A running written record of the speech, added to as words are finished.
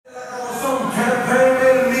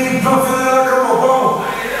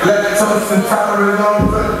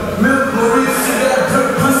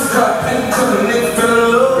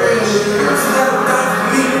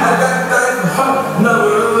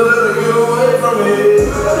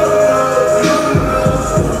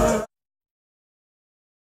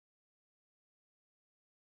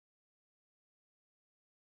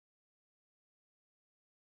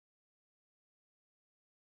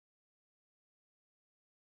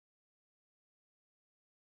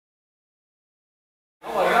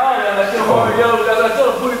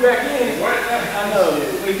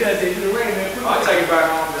I'll take it back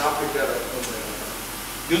home and I'll pick that up.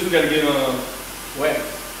 This we gotta get wax.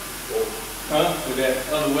 Huh? With that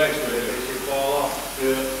other wax right there. That shit fall off.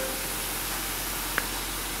 Yeah.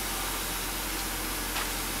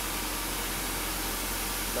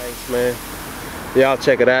 Thanks, man. Y'all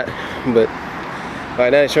check it out. But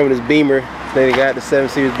right now, they're showing this Beamer. They got the 7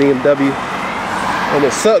 Series BMW. And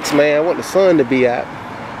it sucks, man. I want the sun to be out.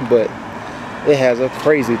 But it has a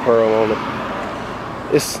crazy pearl on it.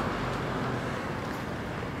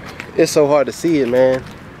 It's so hard to see it, man.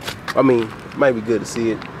 I mean, it might be good to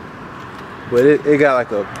see it, but it got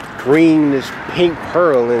like a greenish pink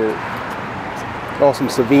pearl in it on some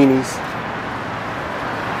Savinis.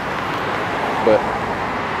 But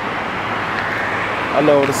I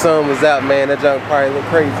know the sun was out, man. That junk probably looked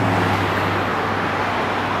crazy.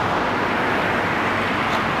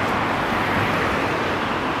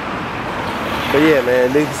 But yeah,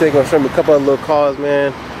 man, they're gonna show me a couple of little cars,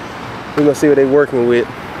 man. We're gonna see what they're working with.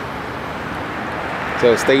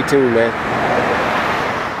 So stay tuned, man.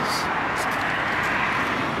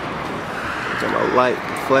 Got my light,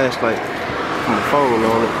 flashlight from the phone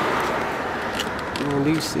on it. Man, do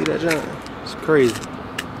you see that junk? It's crazy.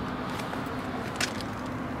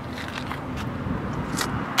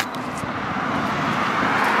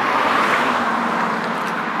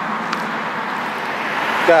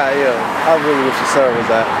 God, yo, I really wish the sun was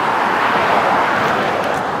out.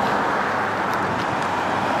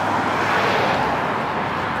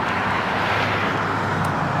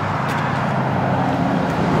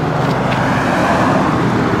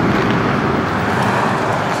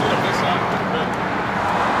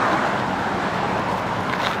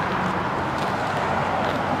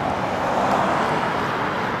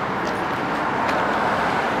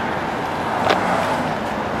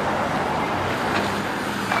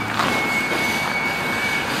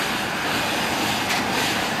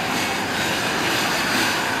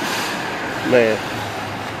 Man,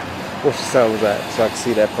 wish the sun was out so I can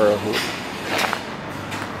see that pearl hoop.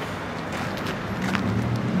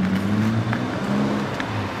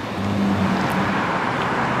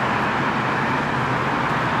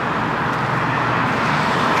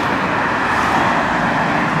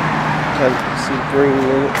 Trying to see the green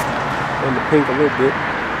in it and the pink a little bit.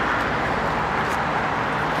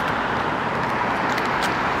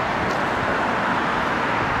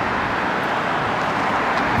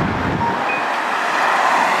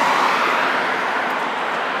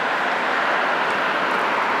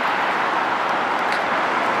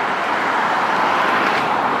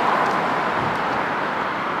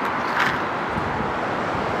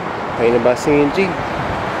 Painted by CNG.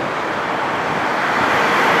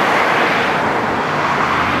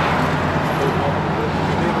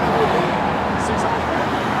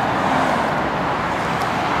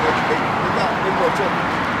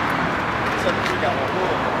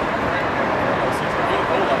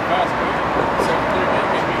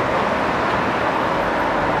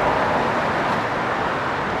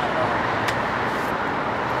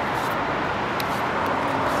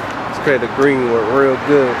 It's great, the green work real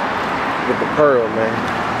good with the pearl, man.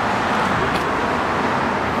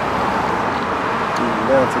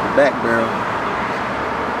 Down to the back barrel.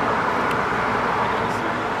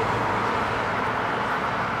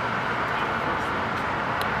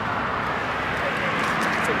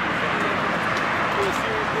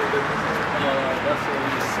 That's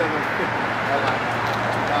a 750.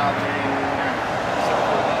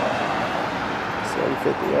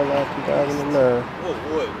 750 LI 2009.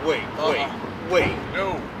 Wait. No.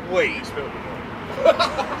 Wait.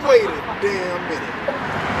 Wait a damn minute.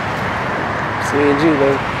 CNG,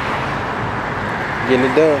 though. Getting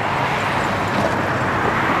it done.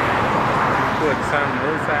 Put the sign on the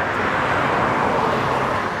other side too.